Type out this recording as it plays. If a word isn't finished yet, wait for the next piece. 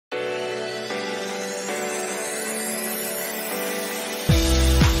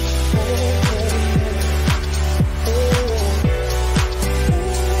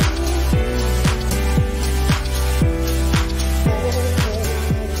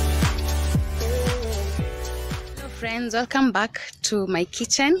friends, welcome back to my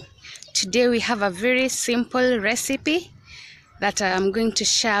kitchen. Today we have a very simple recipe that I'm going to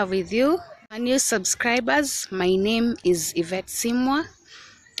share with you. Our new subscribers, my name is Yvette Simwa,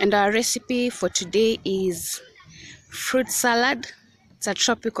 and our recipe for today is fruit salad. It's a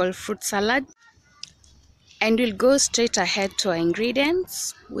tropical fruit salad, and we'll go straight ahead to our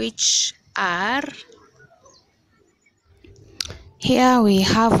ingredients, which are here. We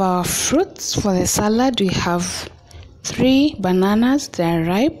have our fruits for the salad. We have 3 bananas, they are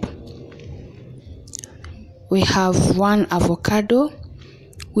ripe. We have 1 avocado.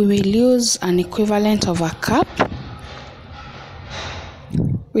 We will use an equivalent of a cup.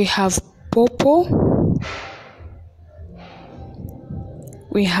 We have pawpaw.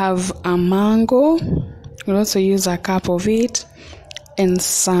 We have a mango. We'll also use a cup of it. And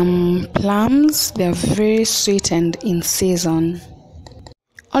some plums. They're very sweet and in season.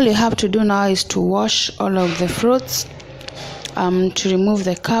 All you have to do now is to wash all of the fruits to remove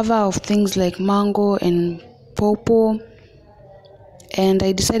the cover of things like mango and pawpaw. And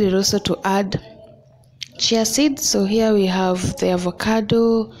I decided also to add chia seeds. So here we have the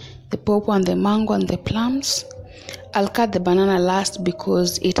avocado, the pawpaw and the mango and the plums. I'll cut the banana last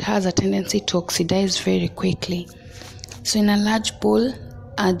because it has a tendency to oxidize very quickly. So in a large bowl,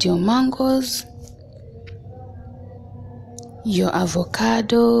 add your mangoes, your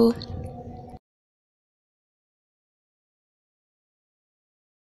avocado,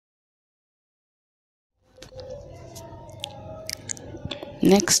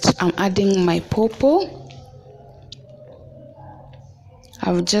 next I'm adding my pawpaw.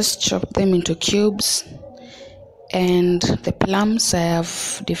 I've just chopped them into cubes, and the plums, I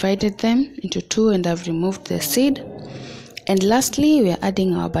have divided them into 2 and I've removed the seed. And lastly, we are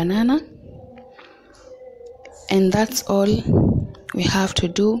adding our banana, and that's all we have to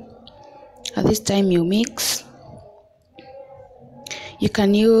do. At this time you mix. You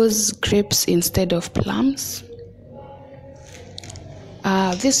can use grapes instead of plums.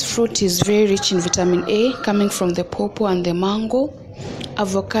 This fruit is very rich in vitamin A, coming from the pawpaw and the mango.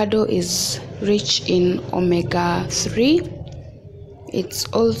 Avocado is rich in omega-3. It's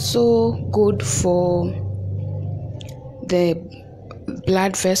also good for the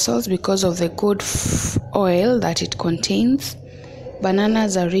blood vessels because of the good oil that it contains.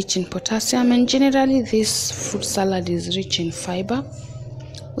 Bananas are rich in potassium, and generally this fruit salad is rich in fiber,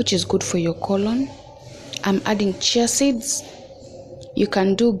 which is good for your colon. I'm adding chia seeds. You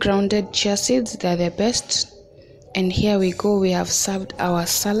can do grounded chia seeds, they're the best. And here we go, we have served our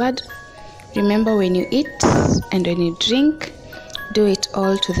salad. Remember, when you eat and when you drink, do it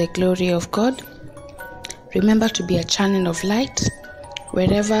all to the glory of God. Remember to be a channel of light.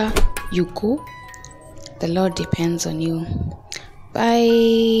 Wherever you go, the Lord depends on you.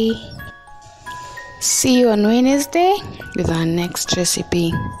 Bye. See you on Wednesday with our next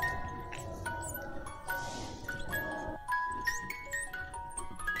recipe.